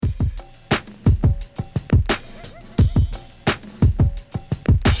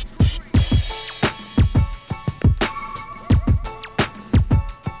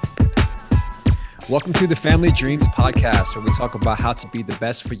Welcome to the Family Dreams Podcast, where we talk about how to be the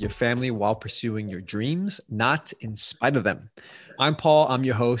best for your family while pursuing your dreams, not in spite of them. I'm Paul, I'm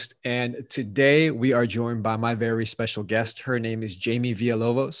your host, and today we are joined by my very special guest. Her name is Jamie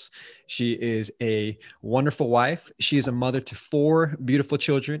Villalobos. She is a wonderful wife. She is a mother to 4 beautiful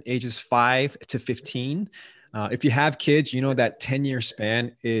children, ages 5 to 15. If you have kids, you know that 10-year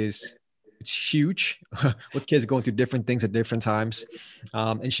span it's huge with kids going through different things at different times.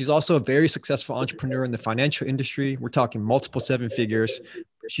 And she's also a very successful entrepreneur in the financial industry. We're talking multiple 7 figures.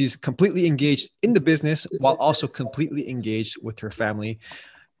 She's completely engaged in the business while also completely engaged with her family.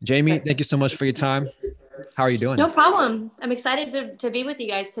 Jamie, thank you so much for your time. How are you doing? No problem. I'm excited to be with you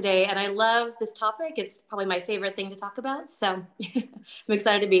guys today. And I love this topic. It's probably my favorite thing to talk about. So I'm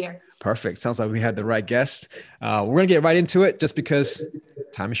excited to be here. Perfect. Sounds like we had the right guest. We're going to get right into it just because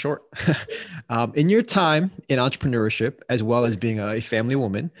time is short. In your time in entrepreneurship, as well as being a family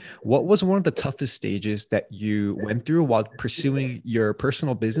woman, what was one of the toughest stages that you went through while pursuing your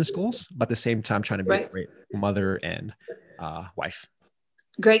personal business goals, but at the same time trying to be a great mother and wife?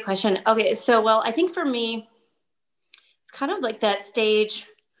 Great question. Okay. So, I think for me, it's kind of like that stage,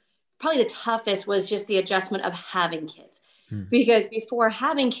 probably the toughest was just the adjustment of having kids. Because before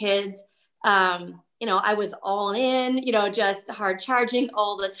having kids, I was all in, just hard charging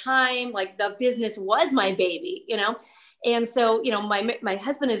all the time. Like the business was my baby, And so, my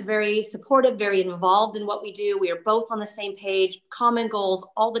husband is very supportive, very involved in what we do. We are both on the same page, common goals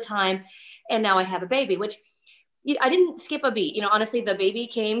all the time. And now I have a baby, which I didn't skip a beat. Honestly, the baby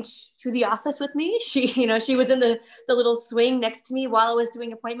came to the office with me. She was in the little swing next to me while I was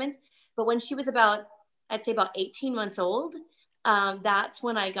doing appointments. But when she was I'd say about 18 months old, that's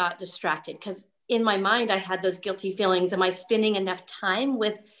when I got distracted, because in my mind, I had those guilty feelings. Am I spending enough time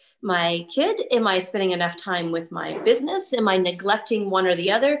with my kid? Am I spending enough time with my business? Am I neglecting one or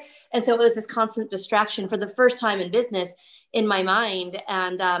the other? And so it was this constant distraction for the first time in business in my mind.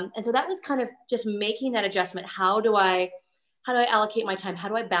 And so that was kind of just making that adjustment. How do I allocate my time? How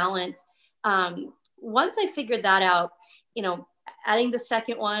do I balance? Once I figured that out, adding the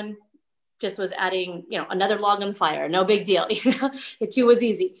second one just was adding, another log on the fire. No big deal. 2 was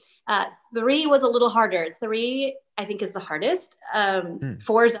easy. 3 was a little harder. 3, I think, is the hardest.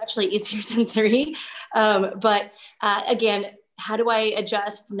 4 is actually easier than 3. But again, how do I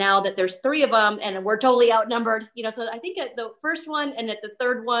adjust now that there's 3 of them and we're totally outnumbered? So I think at the first one and at the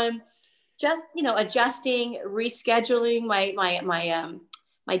third one, just, adjusting, rescheduling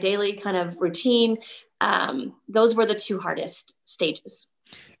my daily kind of routine. Those were the 2 hardest stages.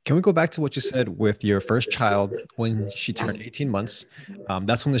 Can we go back to what you said with your first child when she turned 18 months?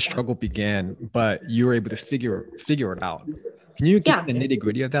 That's when the struggle began, but you were able to figure it out. Can you get the nitty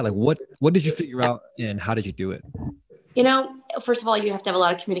gritty of that? Like what did you figure out and how did you do it? First of all, you have to have a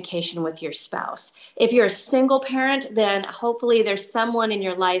lot of communication with your spouse. If you're a single parent, then hopefully there's someone in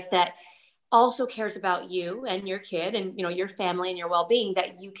your life that also cares about you and your kid and, your family and your well-being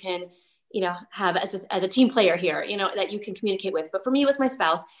that you can have as a team player here, that you can communicate with. But for me, it was my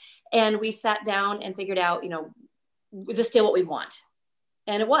spouse. And we sat down and figured out, is this still what we want?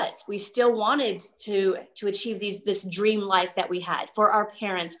 And it was. We still wanted to achieve this dream life that we had for our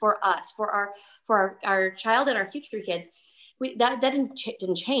parents, for us, for our child and our future kids. That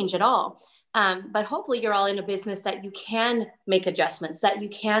didn't change at all. But hopefully you're all in a business that you can make adjustments, that you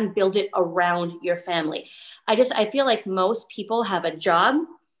can build it around your family. I feel like most people have a job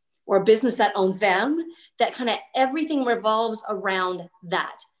or a business that owns them, that kind of everything revolves around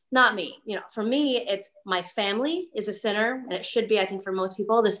that. Not me. For me, it's my family is a center, and it should be, I think, for most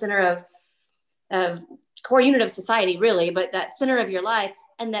people, the center of core unit of society, really, but that center of your life,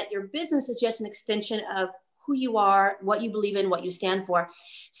 and that your business is just an extension of who you are, what you believe in, what you stand for.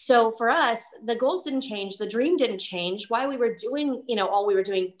 So for us, the goals didn't change. The dream didn't change. Why we were doing, all we were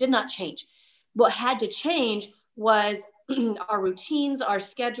doing did not change. What had to change was our routines, our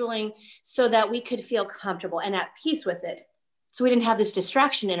scheduling, so that we could feel comfortable and at peace with it. So we didn't have this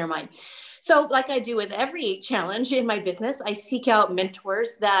distraction in our mind. So like I do with every challenge in my business, I seek out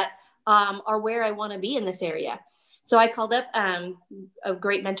mentors that are where I want to be in this area. So I called up a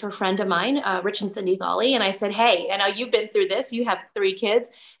great mentor friend of mine, Rich and Cindy Thawley, and I said, hey, I know you've been through this. You have 3 kids.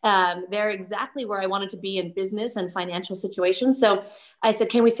 They're exactly where I wanted to be in business and financial situations. So I said,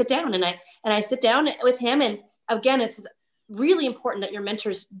 can we sit down? And I sit down with him. And again, it's really important that your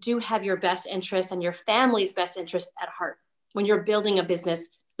mentors do have your best interests and your family's best interest at heart when you're building a business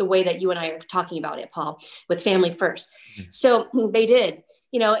the way that you and I are talking about it, Paul, with family first. So they did,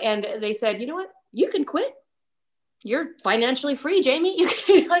 and they said, you know what, you can quit. You're financially free, Jamie.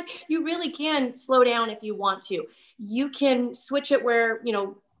 You really can slow down if you want to. You can switch it where,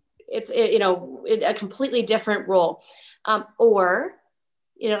 a completely different role. Or,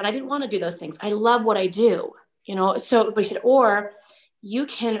 and I didn't want to do those things. I love what I do, so we said, or you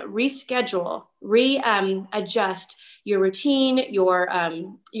can reschedule, adjust your routine,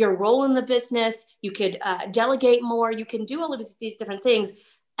 your role in the business. You could delegate more. You can do all of these different things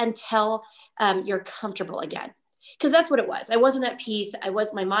until you're comfortable again. Because that's what it was. I wasn't at peace.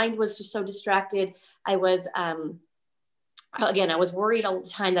 My mind was just so distracted. I was, again, I was worried all the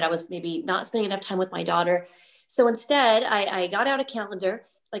time that I was maybe not spending enough time with my daughter. So instead, I got out a calendar,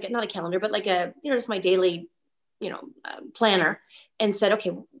 like not a calendar, but like just my daily, planner, and said,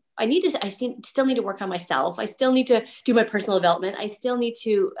 okay, I still need to work on myself. I still need to do my personal development. I still need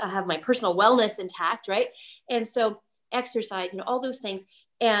to have my personal wellness intact. Right. And so exercise, all those things.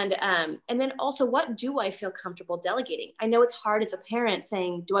 And then also, what do I feel comfortable delegating? I know it's hard as a parent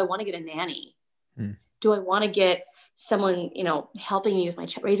saying, do I want to get a nanny? Do I want to get someone, helping me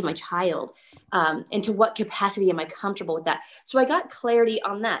with raising my child? And to what capacity am I comfortable with that? So I got clarity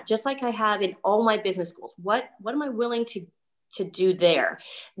on that, just like I have in all my business goals. What am I willing to do there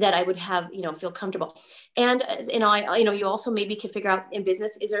that I would have, feel comfortable? And, you also maybe could figure out in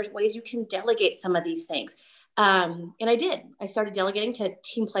business, is there ways you can delegate some of these things? And I did. I started delegating to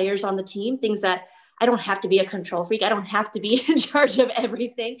team players on the team, things that I don't have to be a control freak. I don't have to be in charge of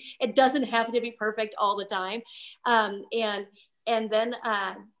everything. It doesn't have to be perfect all the time. And then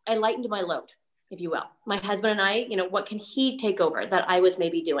I lightened my load, if you will. My husband and I, what can he take over that I was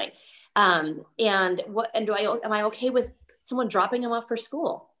maybe doing? Am I okay with someone dropping him off for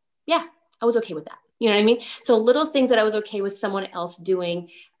school? Yeah, I was okay with that. You know what I mean? So little things that I was okay with someone else doing,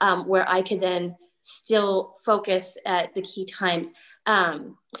 where I could then still focus at the key times.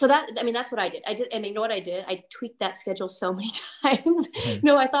 So that's what I did. And you know what I did? I tweaked that schedule so many times.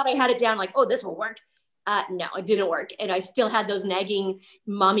 I thought I had it down, like, oh, this will work. No, it didn't work. And I still had those nagging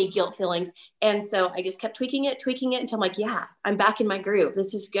mommy guilt feelings. And so I just kept tweaking it until I'm like, yeah, I'm back in my groove.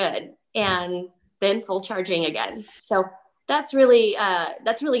 This is good. And then full charging again. So that's really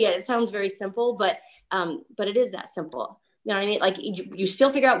it. It sounds very simple, but it is that simple. You know what I mean? Like you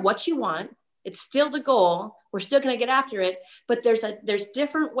still figure out what you want. It's still the goal. We're still going to get after it, but there's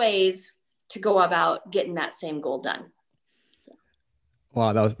different ways to go about getting that same goal done.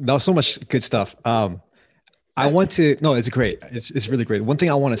 Wow, that was so much good stuff. It's great. It's really great. One thing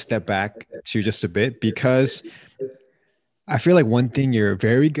I want to step back to just a bit, because I feel like one thing you're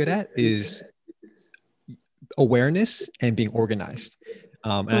very good at is awareness and being organized.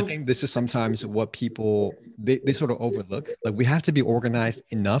 And I think this is sometimes what people, they sort of overlook. Like, we have to be organized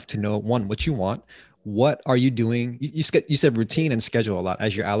enough to know, one, what you want. What are you doing? You said routine and schedule a lot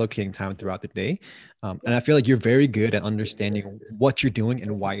as you're allocating time throughout the day. And I feel like you're very good at understanding what you're doing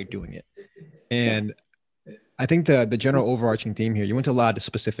and why you're doing it. And I think the general overarching theme here, you went to a lot of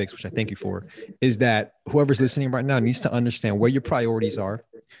specifics, which I thank you for, is that whoever's listening right now needs to understand where your priorities are.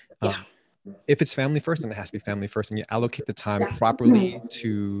 If it's family first, then it has to be family first, and you allocate the time properly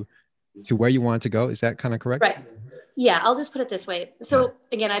to where you want it to go. Is that kind of correct? Right. Yeah. I'll just put it this way. So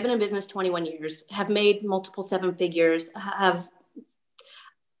again, I've been in business 21 years, have made multiple 7 figures, have,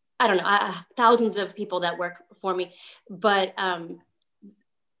 I don't know, thousands of people that work for me. But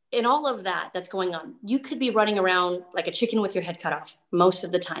in all of that's going on, you could be running around like a chicken with your head cut off most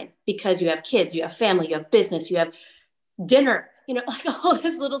of the time, because you have kids, you have family, you have business, you have dinner, like all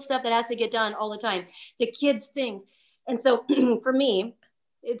this little stuff that has to get done all the time, the kids things. And so for me,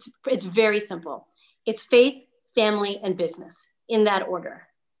 it's very simple. It's faith, family, and business in that order.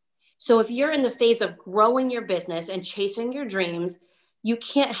 So if you're in the phase of growing your business and chasing your dreams, you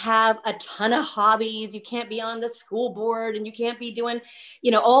can't have a ton of hobbies. You can't be on the school board, and you can't be doing,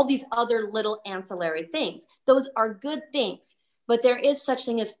 all these other little ancillary things. Those are good things, but there is such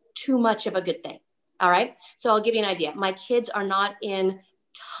thing as too much of a good thing. All right. So I'll give you an idea. My kids are not in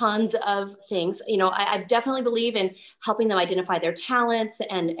tons of things. I definitely believe in helping them identify their talents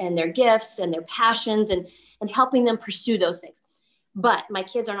and their gifts and their passions and helping them pursue those things. But my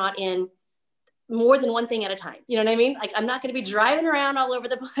kids are not in more than one thing at a time. You know what I mean? Like, I'm not going to be driving around all over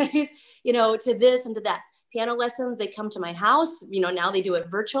the place, to this and to that. Piano lessons, they come to my house, now they do it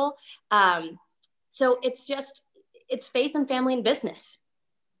virtual. So it's faith and family and business.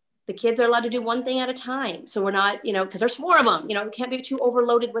 The kids are allowed to do one thing at a time. So we're not, because there's 4 of them, we can't be too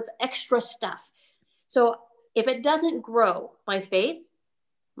overloaded with extra stuff. So if it doesn't grow my faith,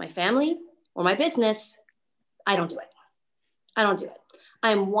 my family, or my business, I don't do it.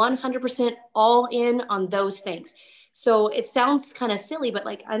 I'm 100% all in on those things. So it sounds kind of silly, but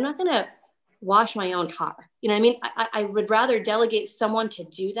like, I'm not going to wash my own car. You know what I mean? I would rather delegate someone to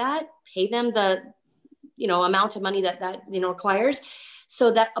do that, pay them the, amount of money that requires, so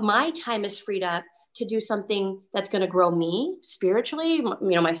that my time is freed up to do something that's going to grow me spiritually,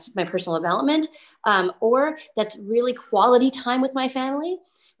 my personal development, or that's really quality time with my family.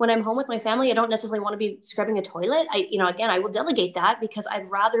 When I'm home with my family, I don't necessarily want to be scrubbing a toilet. Again, I will delegate that because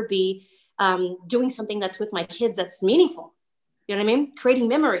I'd rather be doing something that's with my kids that's meaningful. You know what I mean? Creating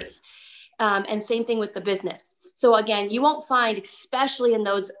memories. And same thing with the business. So again, you won't find, especially in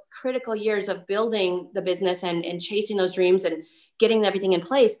those critical years of building the business and chasing those dreams and getting everything in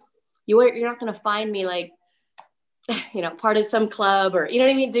place, you're not going to find me like, part of some club or, you know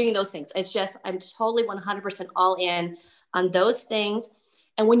what I mean? Doing those things. It's just, I'm totally 100% all in on those things.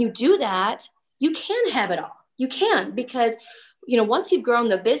 And when you do that, you can have it all. You can, because, once you've grown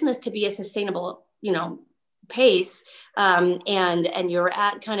the business to be a sustainable, pace, and you're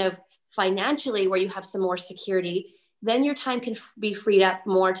at kind of financially where you have some more security, then your time can be freed up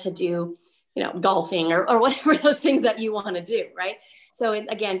more to do, golfing or whatever those things that you want to do. Right. So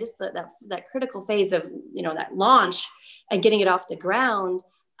again, just that critical phase of, that launch and getting it off the ground.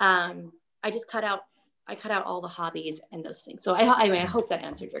 I cut out all the hobbies and those things. So I hope that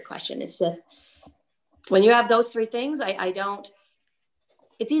answered your question. It's just, when you have those three things,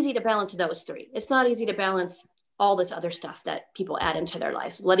 it's easy to balance those three. It's not easy to balance all this other stuff that people add into their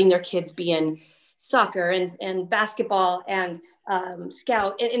lives, letting their kids be in soccer and basketball and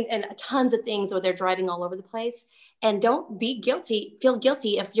scout and tons of things where they're driving all over the place. And don't feel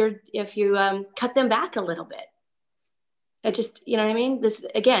guilty if you cut them back a little bit. It just, you know what I mean? This,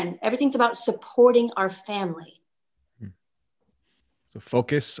 again, everything's about supporting our family. So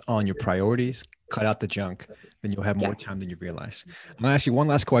focus on your priorities, cut out the junk, then you'll have more time than you realize. I'm gonna ask you one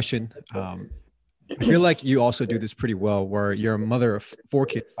last question. I feel like you also do this pretty well, where you're a mother of 4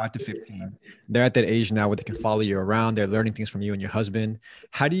 kids, 5 to 15. They're at that age now where they can follow you around. They're learning things from you and your husband.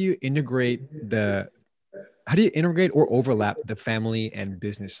 How do you integrate or overlap the family and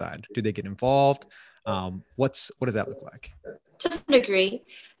business side? Do they get involved? What does that look like? To some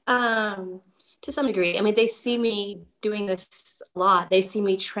degree. I mean, they see me doing this a lot. They see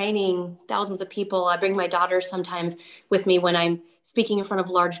me training thousands of people. I bring my daughter sometimes with me when I'm speaking in front of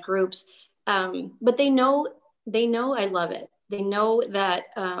large groups. But they know I love it. They know that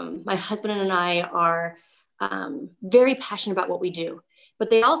my husband and I are very passionate about what we do. But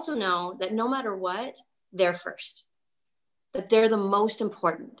they also know that no matter what, they're first, that they're the most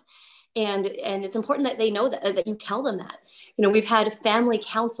important. And it's important that they know that you tell them that. We've had family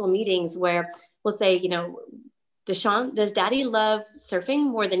council meetings where we'll say, Deshaun, does daddy love surfing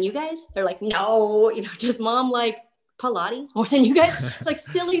more than you guys? They're like, no. Does mom like Pilates more than you guys? Like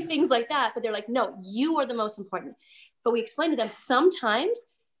silly things like that. But they're like, no, you are the most important. But we explain to them sometimes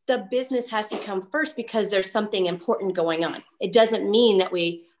the business has to come first because there's something important going on. It doesn't mean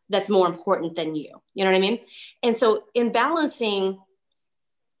that's more important than you. You know what I mean? And so in balancing,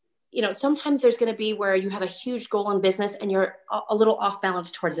 sometimes there's going to be where you have a huge goal in business and you're a little off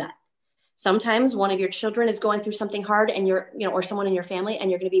balance towards that. Sometimes one of your children is going through something hard and or someone in your family,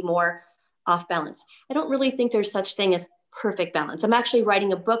 and you're going to be more off balance. I don't really think there's such thing as perfect balance. I'm actually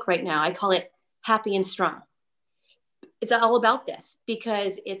writing a book right now. I call it Happy and Strong. It's all about this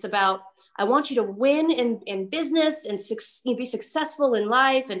because it's about, I want you to win in business and be successful in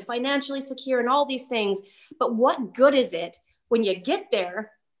life and financially secure and all these things. But what good is it when you get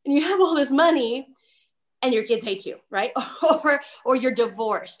there and you have all this money and your kids hate you, right? or you're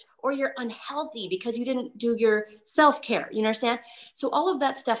divorced, or you're unhealthy because you didn't do your self-care, you understand? So all of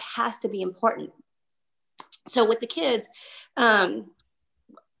that stuff has to be important. So with the kids, for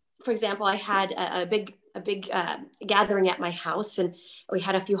example, I had a big gathering at my house, and we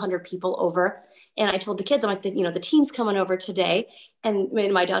had a few hundred people over. And I told the kids, I'm like, the team's coming over today. And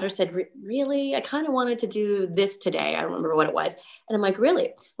my daughter said, really? I kind of wanted to do this today. I don't remember what it was. And I'm like,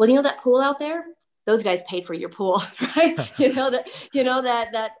 really? Well, that pool out there, those guys paid for your pool, right?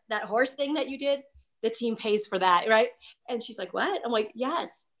 that horse thing that you did, the team pays for that, right? And she's like, what? I'm like,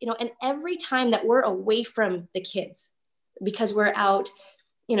 yes. And every time that we're away from the kids, because we're out,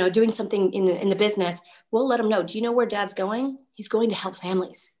 doing something in the business, we'll let them know, do you know where dad's going? He's going to help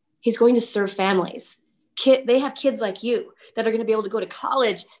families. He's going to serve families. They have kids like you that are going to be able to go to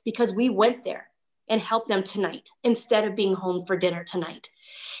college because we went there and helped them tonight instead of being home for dinner tonight.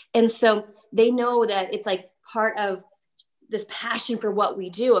 And so they know that it's like part of this passion for what we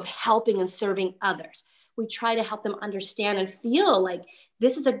do of helping and serving others. We try to help them understand and feel like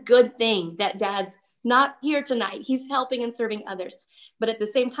this is a good thing that dad's not here tonight. He's helping and serving others. But at the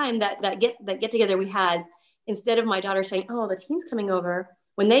same time, that get together we had, instead of my daughter saying, oh, the team's coming over,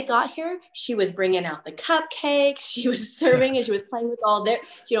 when they got here, she was bringing out the cupcakes, she was serving, and she was playing with all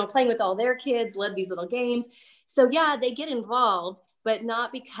their kids, led these little games. So yeah, they get involved, but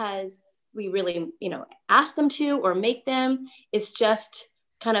not because we really, ask them to or make them. It's just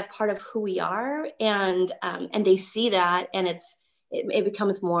kind of part of who we are. And they see that, and it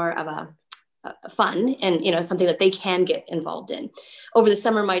becomes more of a fun and, something that they can get involved in. Over the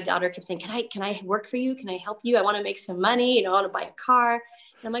summer, my daughter kept saying, can I work for you? Can I help you? I want to make some money, I want to buy a car. And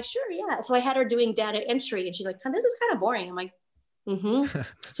I'm like, sure. Yeah. So I had her doing data entry, and she's like, this is kind of boring. I'm like,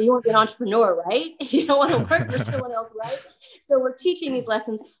 so you want to be an entrepreneur, right? You don't want to work for someone else, right? So we're teaching these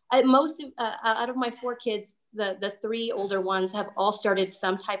lessons. Out of my 4 kids, the 3 older ones have all started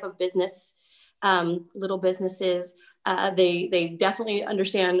some type of business, little businesses. They definitely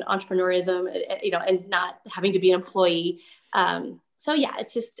understand entrepreneurism, and not having to be an employee. So yeah,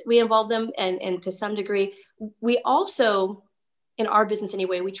 it's just, we involve them, and to some degree, we also, in our business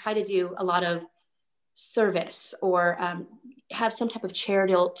anyway, we try to do a lot of service or have some type of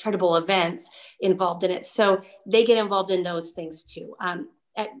charitable events involved in it. So they get involved in those things too.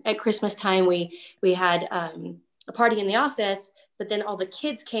 At Christmas time, we had a party in the office, but then all the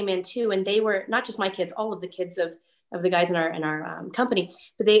kids came in too. And they were not just my kids, all of the kids of the guys in our company,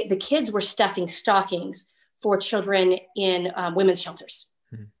 but the kids were stuffing stockings for children in women's shelters.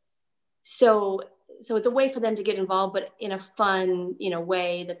 Mm-hmm. So it's a way for them to get involved, but in a fun,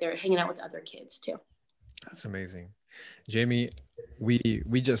 way that they're hanging out with other kids too. That's amazing. Jamie,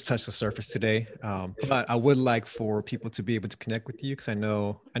 we just touched the surface today, but I would like for people to be able to connect with you, because I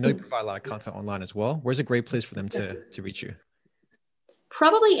know you provide a lot of content online as well. Where's a great place for them to reach you?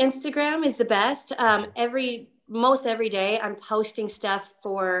 Probably Instagram is the best. Most every day I'm posting stuff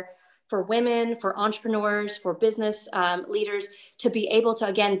for women, for entrepreneurs, for business leaders to be able to,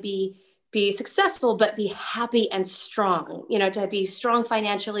 again, be successful, but be happy and strong, to be strong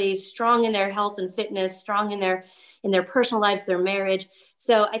financially, strong in their health and fitness, strong in their personal lives, their marriage.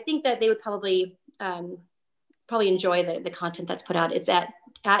 So I think that they would probably enjoy the content that's put out. It's at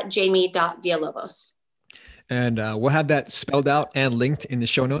jamie.villalobos. And we'll have that spelled out and linked in the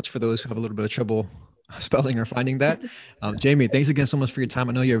show notes for those who have a little bit of trouble spelling or finding that. Jamie, thanks again so much for your time.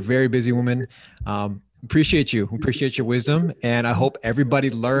 I know you're a very busy woman. Appreciate you. Appreciate your wisdom. And I hope everybody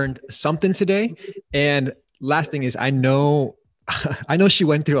learned something today. And last thing is, I know she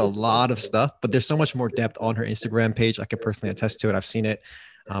went through a lot of stuff, but there's so much more depth on her Instagram page. I can personally attest to it. I've seen it.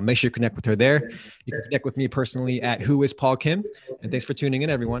 Make sure you connect with her there. You can connect with me personally at Who is Paul Kim. And thanks for tuning in,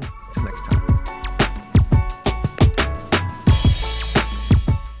 everyone. Until next time.